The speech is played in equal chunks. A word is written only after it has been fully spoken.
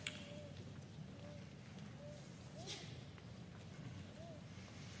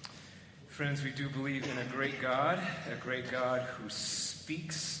Friends, we do believe in a great God who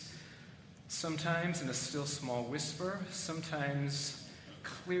speaks sometimes in a still small whisper, sometimes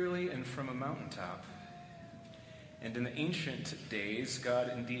clearly and from a mountaintop. And in the ancient days,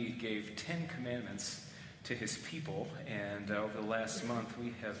 God indeed gave 10 commandments to his people, and over the last month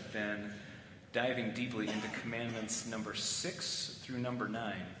we have been diving deeply into commandments number 6 through number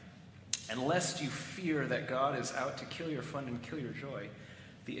 9. And lest you fear that God is out to kill your fun and kill your joy,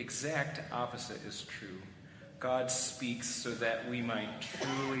 the exact opposite is true. God speaks so that we might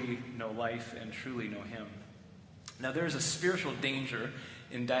truly know life and truly know him. Now, there is a spiritual danger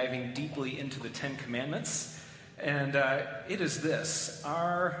in diving deeply into the 10 Commandments, and it is this.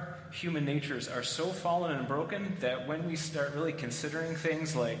 Our human natures are so fallen and broken that when we start really considering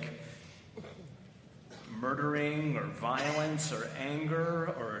things like murdering or violence or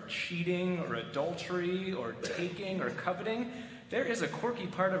anger or cheating or adultery or taking or coveting, there is a quirky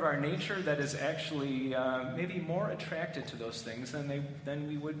part of our nature that is actually maybe more attracted to those things than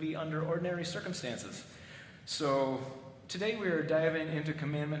we would be under ordinary circumstances. So today we are diving into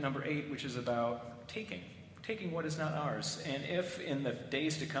commandment number 8, which is about taking what is not ours. And if in the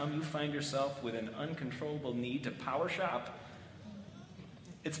days to come you find yourself with an uncontrollable need to power shop,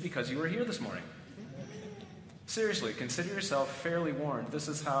 it's because you were here this morning. Seriously, consider yourself fairly warned. This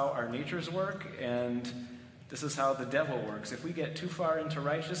is how our natures work, and this is how the devil works. If we get too far into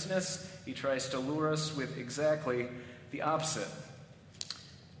righteousness, he tries to lure us with exactly the opposite.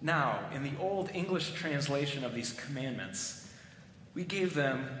 Now, in the Old English translation of these commandments, we gave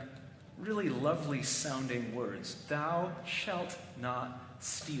them really lovely sounding words. Thou shalt not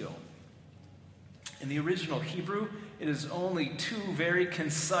steal. In the original Hebrew, it is only 2 very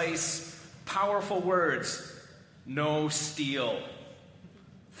concise, powerful words. No steal.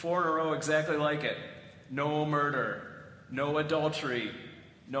 4 in a row exactly like it. No murder, no adultery,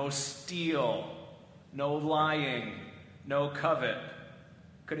 no steal, no lying, no covet.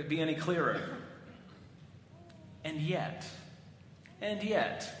 Could it be any clearer? And yet.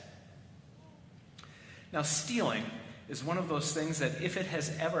 Now, stealing is one of those things that if it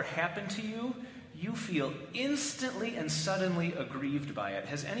has ever happened to you, you feel instantly and suddenly aggrieved by it.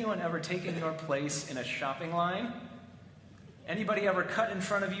 Has anyone ever taken your place in a shopping line? Anybody ever cut in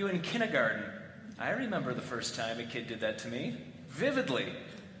front of you in kindergarten? I remember the first time a kid did that to me, vividly.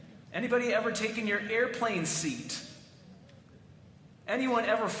 Anybody ever taken your airplane seat? Anyone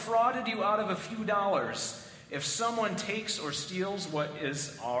ever frauded you out of a few dollars? If someone takes or steals what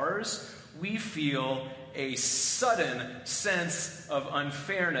is ours, we feel a sudden sense of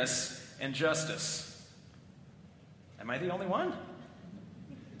unfairness and justice. Am I the only one?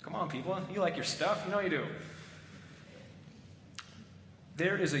 Come on, people. You like your stuff. You know you do.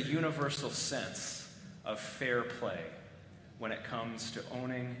 There is a universal sense of fair play when it comes to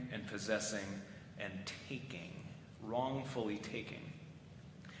owning and possessing and taking, wrongfully taking.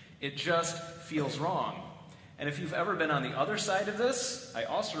 It just feels wrong. And if you've ever been on the other side of this, I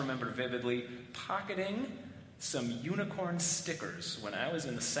also remember vividly pocketing some unicorn stickers when I was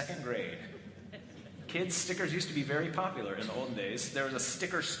in the 2nd grade. Kids' stickers used to be very popular in the olden days. There was a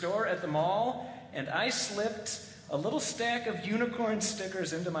sticker store at the mall, and I slipped a little stack of unicorn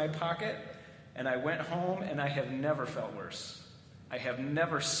stickers into my pocket, and I went home, and I have never felt worse. I have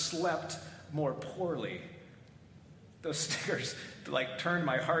never slept more poorly. Those stickers turned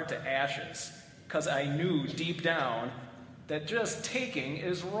my heart to ashes, because I knew deep down that just taking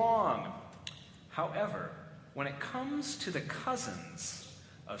is wrong. However, when it comes to the cousins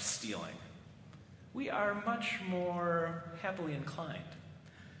of stealing, we are much more happily inclined.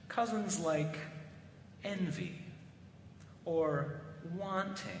 Cousins like envy, or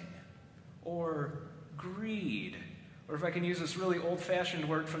wanting, or greed, or if I can use this really old-fashioned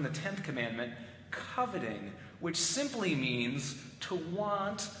word from the 10th commandment, coveting, which simply means to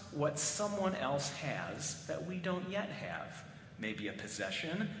want what someone else has that we don't yet have. Maybe a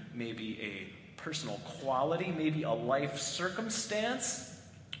possession, maybe a personal quality, maybe a life circumstance.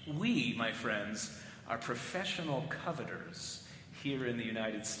 We, my friends, are professional coveters here in the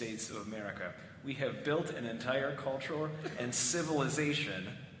United States of America. We have built an entire culture and civilization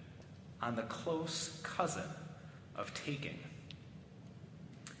on the close cousin of taking.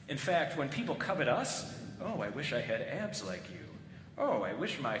 In fact, when people covet us, oh, I wish I had abs like you. Oh, I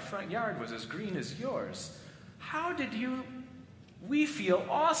wish my front yard was as green as yours. We feel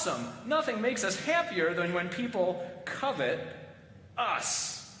awesome. Nothing makes us happier than when people covet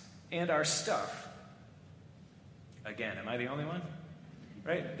us and our stuff. Again, am I the only one?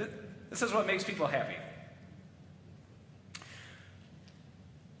 Right? This is what makes people happy.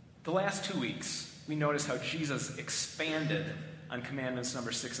 The last 2 weeks, we notice how Jesus expanded on commandments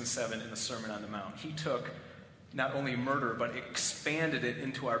number 6 and 7 in the Sermon on the Mount. He took not only murder, but expanded it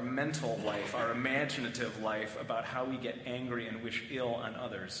into our mental life, our imaginative life about how we get angry and wish ill on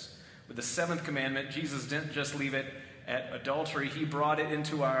others. With the 7th commandment, Jesus didn't just leave it at adultery. He brought it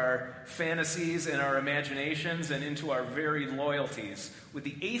into our fantasies and our imaginations and into our very loyalties. With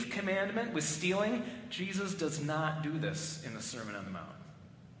the 8th commandment, with stealing, Jesus does not do this in the Sermon on the Mount.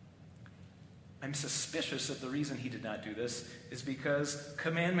 I'm suspicious that the reason he did not do this is because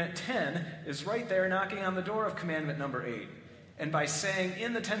commandment 10 is right there knocking on the door of commandment number 8. And by saying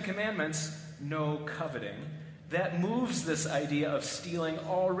in the 10 commandments, no coveting, that moves this idea of stealing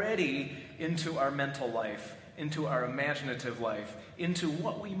already into our mental life, into our imaginative life, into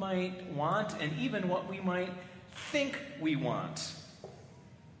what we might want and even what we might think we want.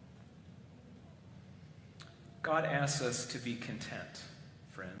 God asks us to be content,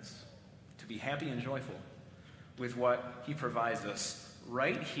 friends, to be happy and joyful with what he provides us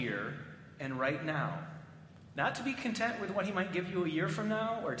right here and right now. Not to be content with what he might give you a year from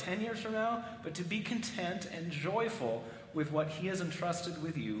now or 10 years from now, but to be content and joyful with what he has entrusted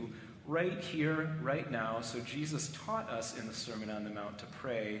with you right here, right now. So Jesus taught us in the Sermon on the Mount to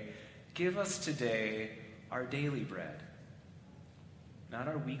pray, give us today our daily bread. Not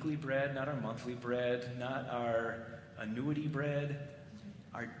our weekly bread, not our monthly bread, not our annuity bread,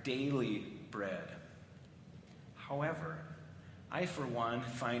 our daily bread. However, I, for one,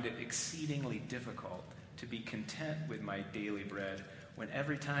 find it exceedingly difficult to be content with my daily bread when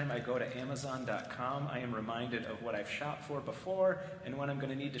every time I go to Amazon.com, I am reminded of what I've shopped for before and when I'm going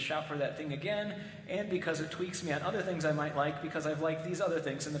to need to shop for that thing again, and because it tweaks me on other things I might like because I've liked these other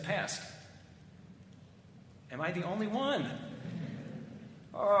things in the past. Am I the only one?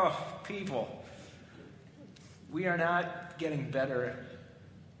 Oh, people. We are not getting better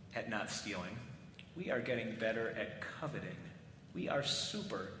at not stealing. We are getting better at coveting. We are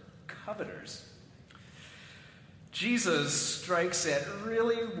super coveters. Jesus strikes at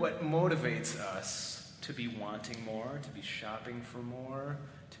really what motivates us to be wanting more, to be shopping for more,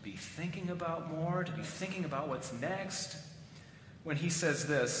 to be thinking about more, to be thinking about what's next. When he says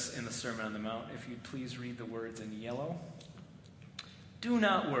this in the Sermon on the Mount, if you'd please read the words in yellow. Do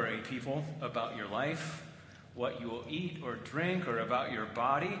not worry, people, about your life, what you will eat or drink, or about your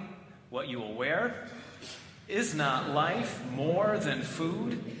body, what you will wear. Is not life more than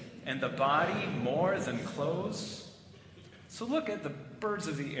food, and the body more than clothes? So look at the birds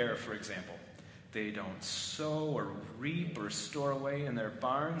of the air, for example. They don't sow or reap or store away in their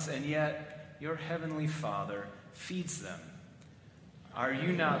barns, and yet your heavenly Father feeds them. Are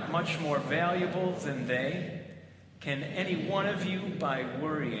you not much more valuable than they? Can any one of you, by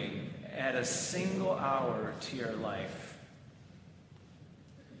worrying, add a single hour to your life?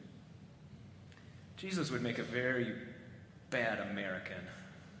 Jesus would make a very bad American,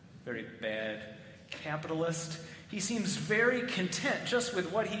 very bad capitalist. He seems very content just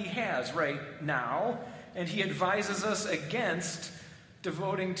with what he has right now, and he advises us against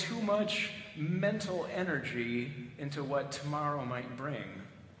devoting too much mental energy into what tomorrow might bring,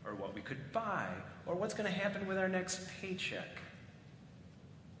 or what we could buy, or what's going to happen with our next paycheck.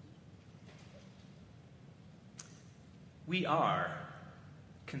 We are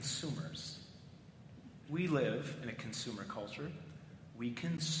consumers. We live in a consumer culture. We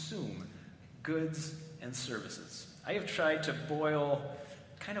consume goods and services. I have tried to boil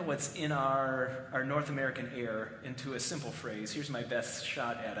kind of what's in our North American air into a simple phrase. Here's my best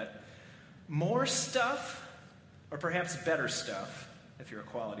shot at it. More stuff, or perhaps better stuff, if you're a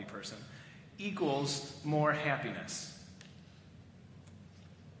quality person, equals more happiness.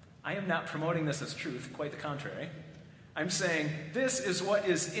 I am not promoting this as truth, quite the contrary. I'm saying this is what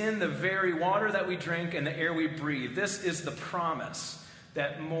is in the very water that we drink and the air we breathe. This is the promise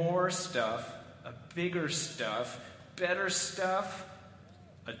that more stuff, a bigger stuff, better stuff,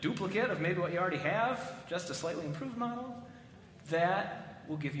 a duplicate of maybe what you already have, just a slightly improved model, that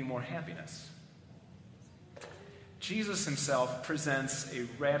will give you more happiness. Jesus himself presents a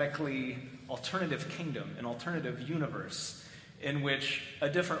radically alternative kingdom, an alternative universe in which a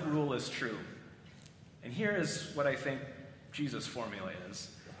different rule is true. And here is what I think Jesus' formula is.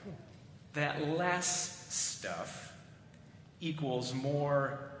 That less stuff equals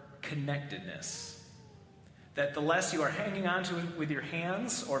more connectedness. That the less you are hanging on to with your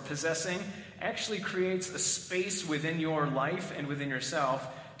hands or possessing actually creates a space within your life and within yourself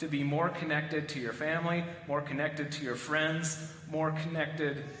to be more connected to your family, more connected to your friends, more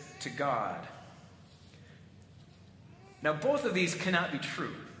connected to God. Now, both of these cannot be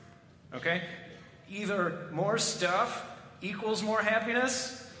true, okay? Either more stuff equals more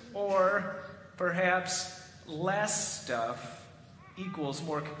happiness, or perhaps less stuff equals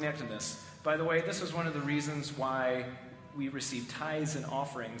more connectedness. By the way, this is one of the reasons why we receive tithes and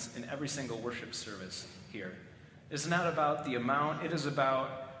offerings in every single worship service here. It's not about the amount, it is about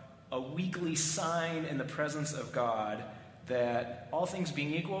a weekly sign in the presence of God that, all things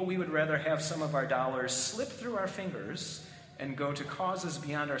being equal, we would rather have some of our dollars slip through our fingers and go to causes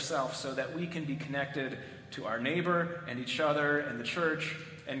beyond ourselves so that we can be connected to our neighbor and each other and the church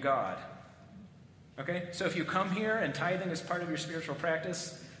and God. Okay? So if you come here and tithing is part of your spiritual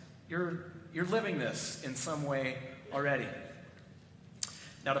practice, you're living this in some way already.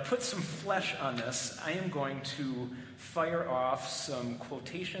 Now, to put some flesh on this, I am going to fire off some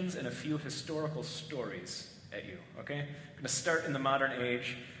quotations and a few historical stories at you, okay? I'm going to start in the modern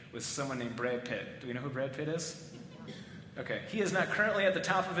age with someone named Brad Pitt. Do we know who Brad Pitt is? Okay. He is not currently at the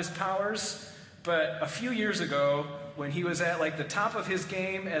top of his powers, but a few years ago, when he was at the top of his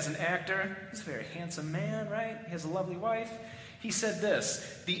game as an actor, he's a very handsome man, right? He has a lovely wife. He said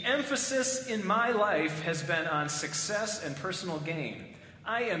this: "The emphasis in my life has been on success and personal gain.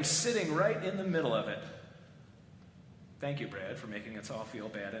 I am sitting right in the middle of it." Thank you, Brad, for making us all feel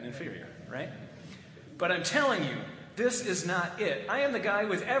bad and inferior, right? But I'm telling you, this is not it. I am the guy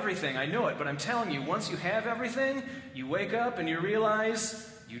with everything, I know it, but I'm telling you, once you have everything, you wake up and you realize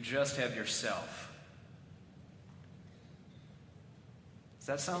you just have yourself. Does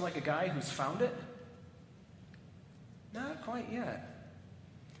that sound like a guy who's found it? Not quite yet.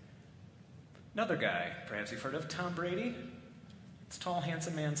 Another guy, perhaps you've heard of, Tom Brady. It's Tall,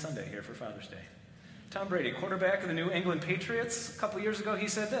 Handsome Man Sunday here for Father's Day. Tom Brady, quarterback of the New England Patriots, a couple years ago, he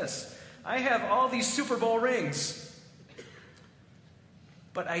said this: "I have all these Super Bowl rings,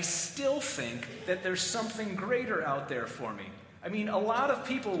 but I still think that there's something greater out there for me. I mean, a lot of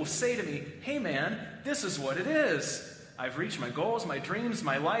people will say to me, 'Hey man, this is what it is. I've reached my goals, my dreams,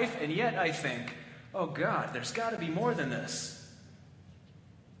 my life, and yet I think, oh God, there's got to be more than this.'"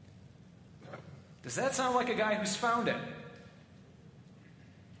 Does that sound like a guy who's found it?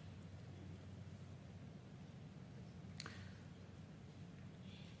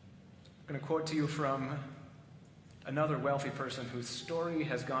 I'm going to quote to you from another wealthy person whose story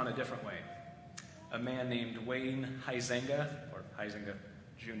has gone a different way. A man named Wayne Huizenga, or Huizenga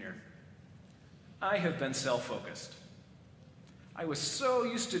Jr. "I have been self-focused. I was so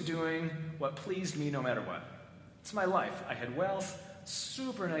used to doing what pleased me no matter what. It's my life. I had wealth,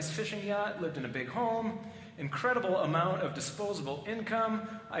 super nice fishing yacht, lived in a big home, incredible amount of disposable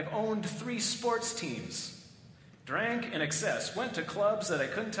income. I've owned 3 sports teams. Drank in excess, went to clubs that I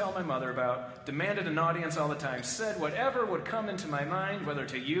couldn't tell my mother about, demanded an audience all the time, said whatever would come into my mind, whether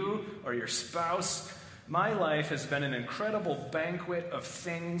to you or your spouse. My life has been an incredible banquet of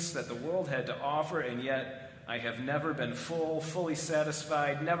things that the world had to offer, and yet I have never been fully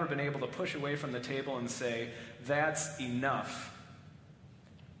satisfied, never been able to push away from the table and say, that's enough.'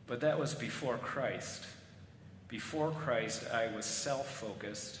 But that was before Christ. Before Christ, I was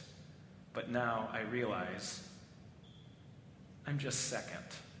self-focused, but now I realize I'm just second."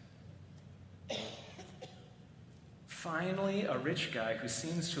 Finally, a rich guy who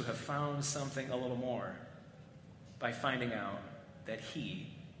seems to have found something a little more by finding out that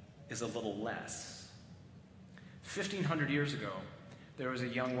he is a little less. 1,500 years ago, there was a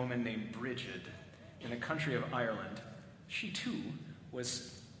young woman named Bridget in the country of Ireland. She too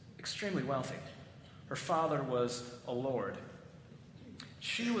was extremely wealthy. Her father was a lord.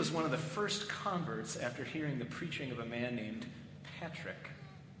 She was one of the first converts after hearing the preaching of a man named Patrick.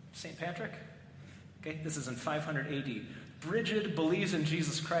 St. Patrick? Okay, this is in 500 AD. Bridget believes in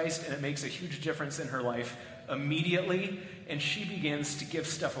Jesus Christ, and it makes a huge difference in her life immediately, and she begins to give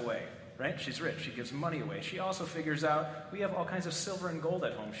stuff away, right? She's rich. She gives money away. She also figures out we have all kinds of silver and gold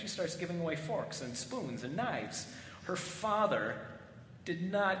at home. She starts giving away forks and spoons and knives. Her father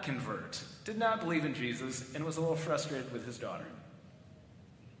did not convert, did not believe in Jesus, and was a little frustrated with his daughter.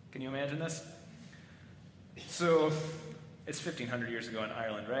 Can you imagine this? So, it's 1,500 years ago in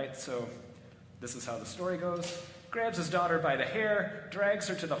Ireland, right? So, this is how the story goes. Grabs his daughter by the hair, drags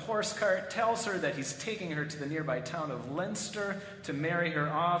her to the horse cart, tells her that he's taking her to the nearby town of Leinster to marry her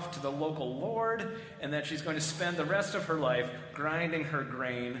off to the local lord, and that she's going to spend the rest of her life grinding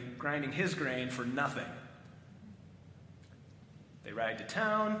his grain for nothing. They ride to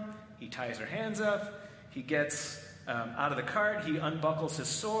town, he ties her hands up, he gets out of the cart, he unbuckles his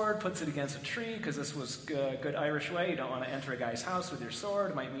sword, puts it against a tree, because this was good Irish way. You don't want to enter a guy's house with your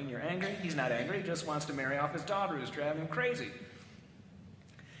sword. It might mean you're angry. He's not angry. He just wants to marry off his daughter who's driving him crazy.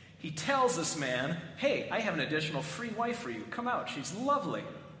 He tells this man, hey, I have an additional free wife for you. Come out. She's lovely.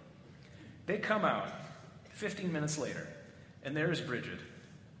 They come out 15 minutes later, and there's Bridget.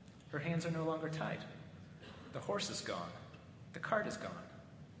 Her hands are no longer tied. The horse is gone. The cart is gone.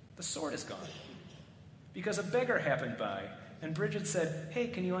 The sword is gone. Because a beggar happened by, and Bridget said, "Hey,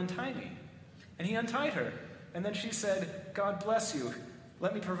 can you untie me?" And he untied her. And then she said, "God bless you.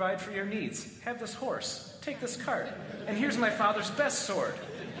 Let me provide for your needs. Have this horse. Take this cart. And here's my father's best sword."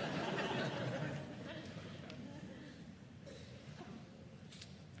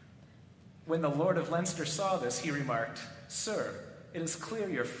 When the Lord of Leinster saw this, he remarked, "Sir, it is clear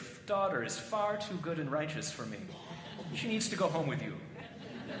your daughter is far too good and righteous for me. She needs to go home with you."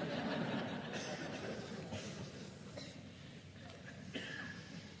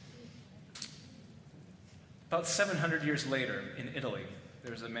 About 700 years later, in Italy,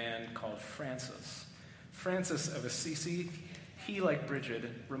 there's a man called Francis. Francis of Assisi, he, like Bridget,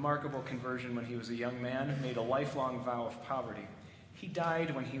 remarkable conversion when he was a young man, made a lifelong vow of poverty. He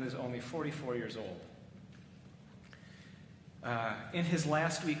died when he was only 44 years old. In his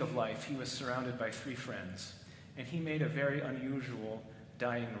last week of life, he was surrounded by 3 friends, and he made a very unusual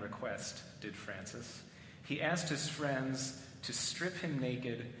dying request, did Francis. He asked his friends to strip him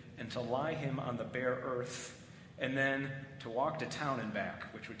naked and to lie him on the bare earth, and then to walk to town and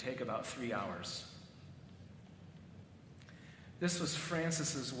back, which would take about 3 hours. This was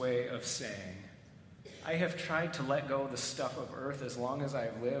Francis's way of saying, "I have tried to let go of the stuff of earth as long as I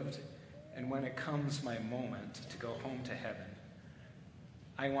have lived, and when it comes my moment to go home to heaven,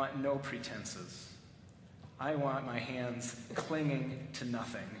 I want no pretenses. I want my hands clinging to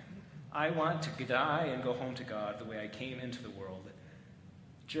nothing. I want to die and go home to God the way I came into the world,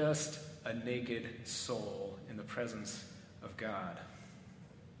 just a naked soul in the presence of God."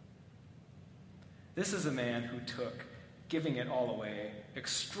 This is a man who took giving it all away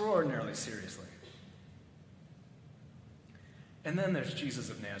extraordinarily seriously. And then there's Jesus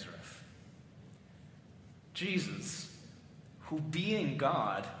of Nazareth. Jesus, who being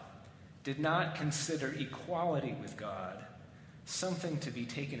God, did not consider equality with God something to be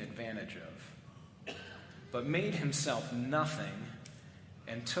taken advantage of, but made himself nothing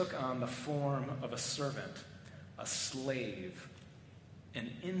and took on the form of a servant, a slave,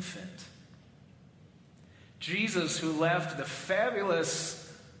 an infant. Jesus, who left the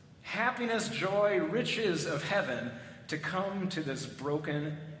fabulous happiness, joy, riches of heaven to come to this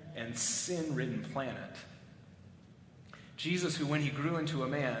broken and sin-ridden planet. Jesus, who when he grew into a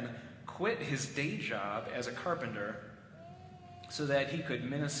man, quit his day job as a carpenter so that he could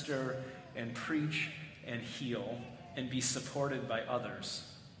minister and preach and heal and be supported by others.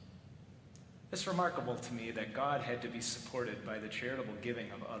 It's remarkable to me that God had to be supported by the charitable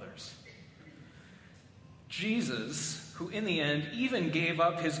giving of others. Jesus, who in the end even gave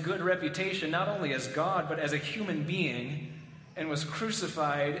up his good reputation not only as God but as a human being and was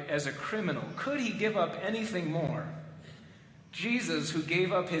crucified as a criminal. Could he give up anything more? Jesus, who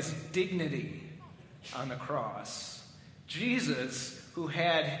gave up his dignity on the cross. Jesus, who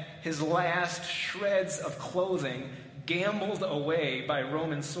had his last shreds of clothing gambled away by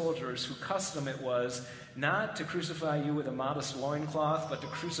Roman soldiers whose custom it was not to crucify you with a modest loincloth, but to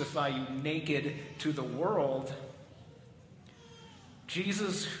crucify you naked to the world.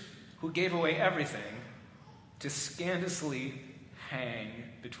 Jesus, who gave away everything to scandalously hang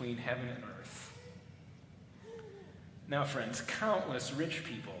between heaven and earth. Now, friends, countless rich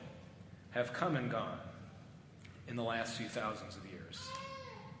people have come and gone in the last few thousands of years.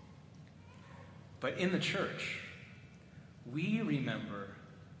 But in the church, we remember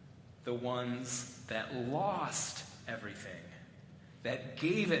the ones that lost everything, that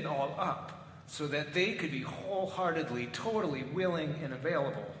gave it all up so that they could be wholeheartedly, totally willing and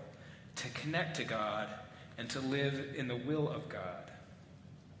available to connect to God and to live in the will of God.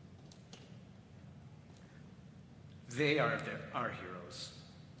 They are our heroes.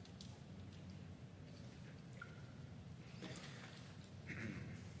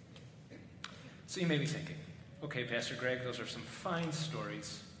 So you may be thinking, okay, Pastor Greg, those are some fine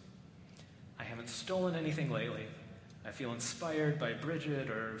stories. I haven't stolen anything lately. I feel inspired by Bridget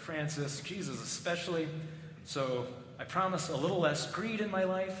or Francis, Jesus especially. So I promise a little less greed in my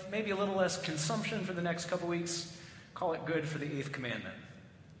life, maybe a little less consumption for the next couple weeks. Call it good for the 8th commandment.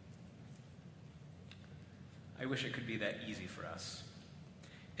 I wish it could be that easy for us.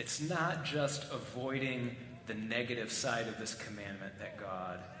 It's not just avoiding the negative side of this commandment that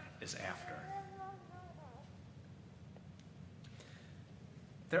God is after.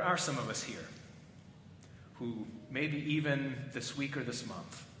 There are some of us here who maybe even this week or this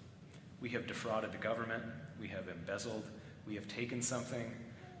month, we have defrauded the government, we have embezzled, we have taken something.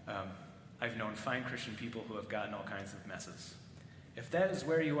 I've known fine Christian people who have gotten all kinds of messes. If that is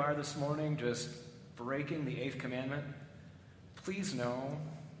where you are this morning, just breaking the 8th commandment, please know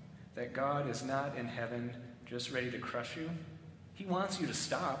that God is not in heaven just ready to crush you. He wants you to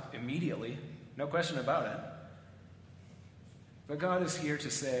stop immediately, no question about it. But God is here to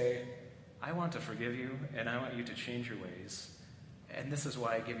say, I want to forgive you, and I want you to change your ways. And this is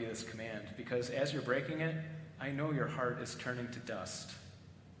why I give you this command, because as you're breaking it, I know your heart is turning to dust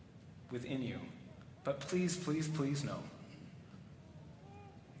within you. But please, please, please know,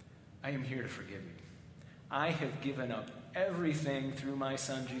 I am here to forgive you. I have given up everything through my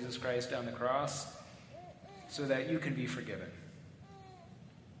Son, Jesus Christ, on the cross so that you can be forgiven.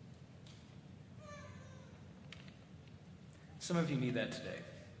 Some of you need that today.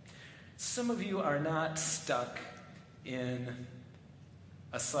 Some of you are not stuck in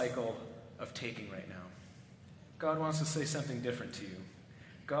a cycle of taking right now. God wants to say something different to you.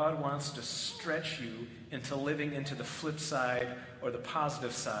 God wants to stretch you into living into the flip side or the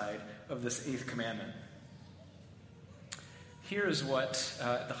positive side of this 8th commandment. Here is what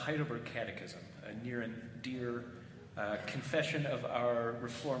the Heidelberg Catechism, a near and dear confession of our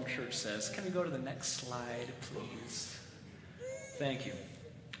Reformed Church, says. Can we go to the next slide, please? Thank you.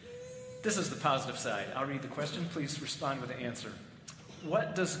 This is the positive side. I'll read the question. Please respond with the answer.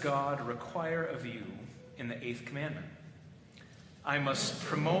 What does God require of you in the 8th commandment? I must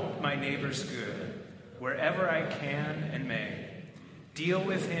promote my neighbor's good wherever I can and may, deal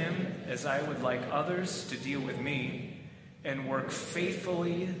with him as I would like others to deal with me, and work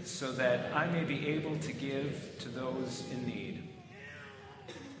faithfully so that I may be able to give to those in need.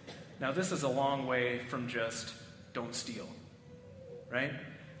 Now, this is a long way from just don't steal, right?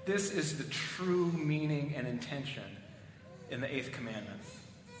 This is the true meaning and intention in the 8th commandment.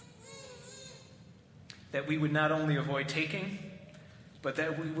 That we would not only avoid taking, but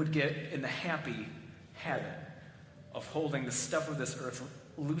that we would get in the happy habit of holding the stuff of this earth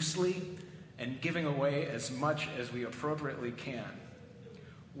loosely and giving away as much as we appropriately can.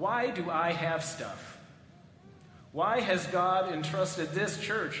 Why do I have stuff? Why has God entrusted this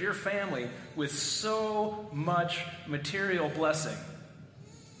church, your family, with so much material blessing?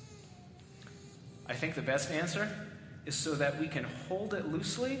 I think the best answer is so that we can hold it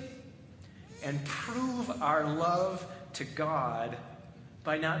loosely and prove our love to God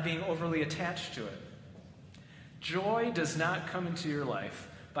by not being overly attached to it. Joy does not come into your life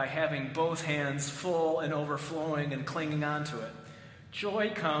by having both hands full and overflowing and clinging onto it.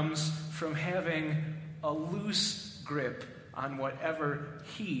 Joy comes from having a loose grip on whatever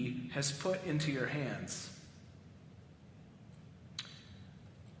He has put into your hands.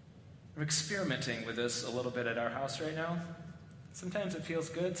 I'm experimenting with this a little bit at our house right now. Sometimes it feels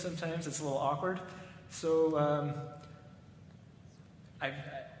good, sometimes it's a little awkward. So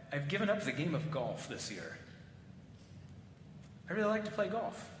I've given up the game of golf this year. I really like to play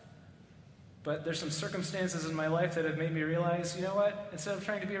golf. But there's some circumstances in my life that have made me realize, you know what? Instead of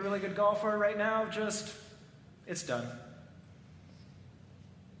trying to be a really good golfer right now, it's done.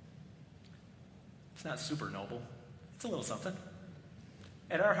 It's not super noble. It's a little something.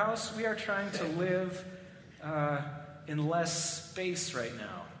 At our house, we are trying to live in less space right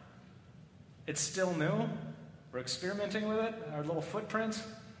now. It's still new. We're experimenting with it, our little footprint.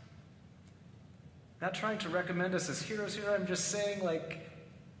 Not trying to recommend us as heroes here. I'm just saying,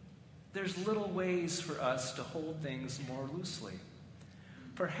 there's little ways for us to hold things more loosely.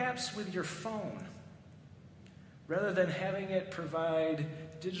 Perhaps with your phone. Rather than having it provide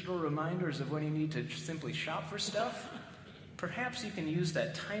digital reminders of when you need to simply shop for stuff, perhaps you can use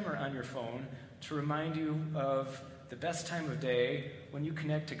that timer on your phone to remind you of the best time of day when you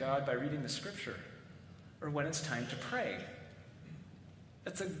connect to God by reading the Scripture, or when it's time to pray.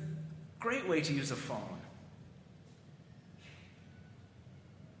 That's a great way to use a phone.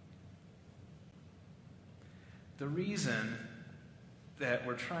 The reason that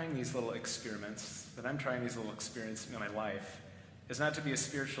we're trying these little experiments, that I'm trying these little experiments in my life, is not to be a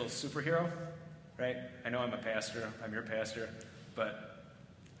spiritual superhero, right? I know I'm a pastor, I'm your pastor, but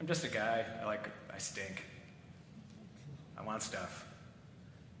I'm just a guy. I stink. I want stuff.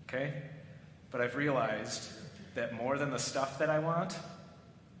 Okay? But I've realized that more than the stuff that I want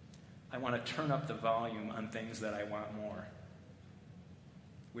to turn up the volume on things that I want more.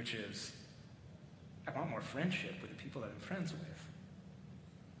 Which is, I want more friendship with the people that I'm friends with.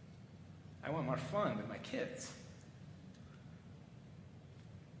 I want more fun with my kids.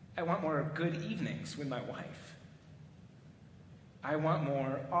 I want more good evenings with my wife. I want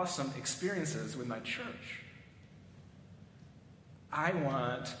more awesome experiences with my church. I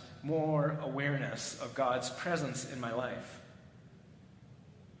want more awareness of God's presence in my life.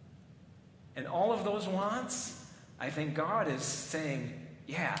 And all of those wants, I think God is saying,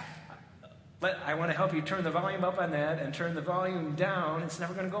 yeah, I want to help you turn the volume up on that and turn the volume down. It's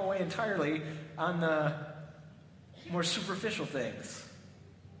never going to go away entirely on the more superficial things.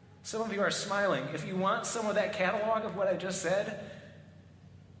 Some of you are smiling. If you want some of that catalog of what I just said,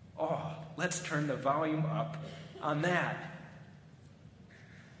 let's turn the volume up on that.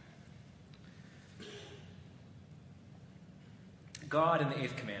 God in the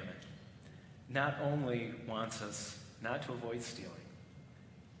 8th commandment not only wants us not to avoid stealing,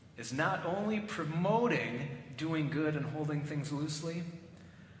 is not only promoting doing good and holding things loosely.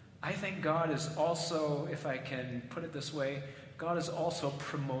 I think God is also, if I can put it this way, God is also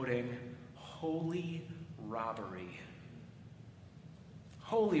promoting holy robbery.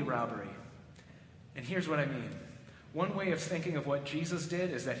 Holy robbery. And here's what I mean. One way of thinking of what Jesus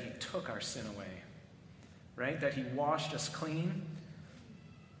did is that he took our sin away, right? That he washed us clean.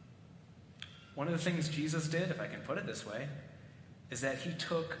 One of the things Jesus did, if I can put it this way, is that he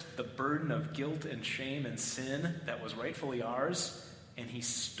took the burden of guilt and shame and sin that was rightfully ours, and he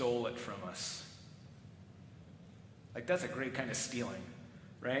stole it from us. Like, that's a great kind of stealing,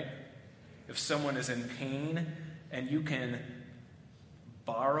 right? If someone is in pain and you can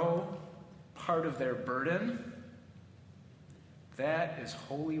borrow part of their burden, that is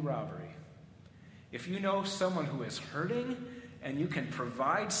holy robbery. If you know someone who is hurting and you can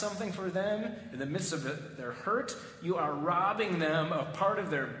provide something for them in the midst of their hurt, you are robbing them of part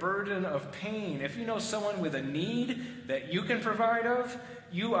of their burden of pain. If you know someone with a need that you can provide of,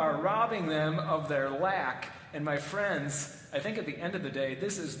 you are robbing them of their lack. And my friends, I think at the end of the day,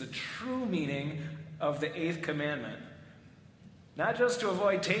 this is the true meaning of the 8th commandment. Not just to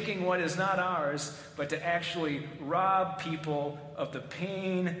avoid taking what is not ours, but to actually rob people of the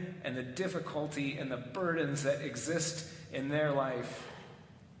pain and the difficulty and the burdens that exist in their life.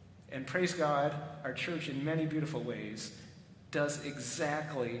 And praise God, our church in many beautiful ways does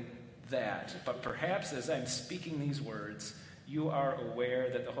exactly that. But perhaps as I'm speaking these words, you are aware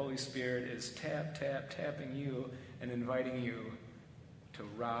that the Holy Spirit is tapping you and inviting you to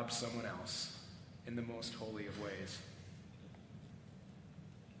rob someone else in the most holy of ways.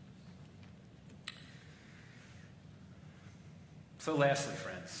 So lastly,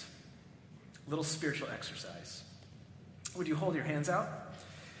 friends, a little spiritual exercise. Would you hold your hands out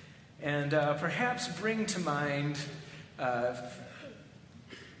and perhaps bring to mind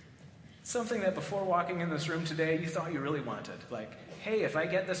something that before walking in this room today you thought you really wanted. Like, hey, if I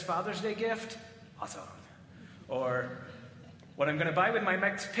get this Father's Day gift, awesome. Or what I'm going to buy with my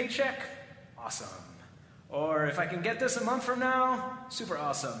next paycheck, awesome. Or if I can get this a month from now, super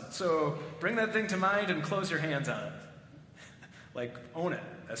awesome. So bring that thing to mind and close your hands on it. Like, own it.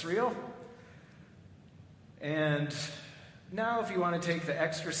 That's real. And now if you want to take the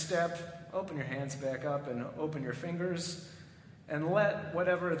extra step, open your hands back up and open your fingers and let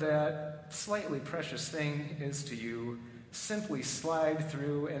whatever that slightly precious thing is to you simply slide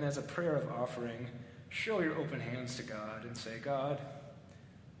through, and as a prayer of offering, show your open hands to God and say, God,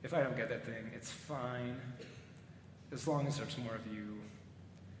 if I don't get that thing, it's fine. As long as there's more of you.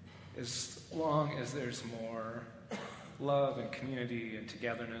 As long as there's more love and community and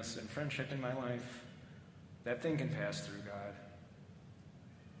togetherness and friendship in my life, that thing can pass through, God.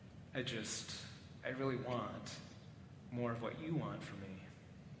 I really want more of what you want for me.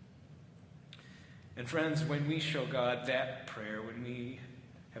 And friends, when we show God that prayer, when we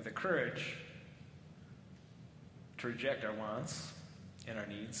have the courage to reject our wants and our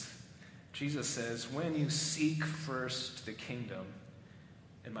needs, Jesus says, when you seek first the kingdom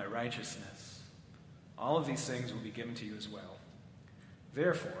and my righteousness, all of these things will be given to you as well.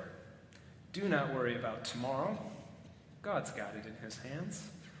 Therefore, do not worry about tomorrow. God's got it in his hands.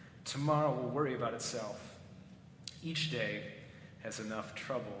 Tomorrow will worry about itself. Each day has enough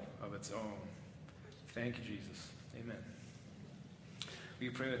trouble of its own. Thank you, Jesus. Amen. Will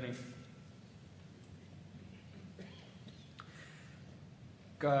you pray with me?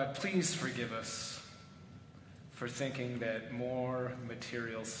 God, please forgive us for thinking that more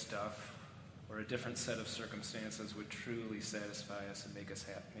material stuff or a different set of circumstances would truly satisfy us and make us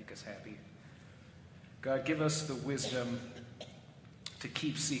happy. God, give us the wisdom to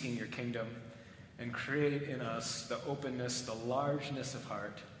keep seeking your kingdom and create in us the openness, the largeness of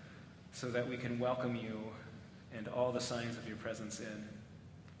heart, so that we can welcome you and all the signs of your presence in.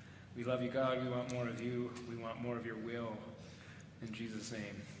 We love you, God. We want more of you. We want more of your will. In Jesus'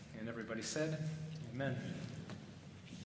 name. And everybody said, amen.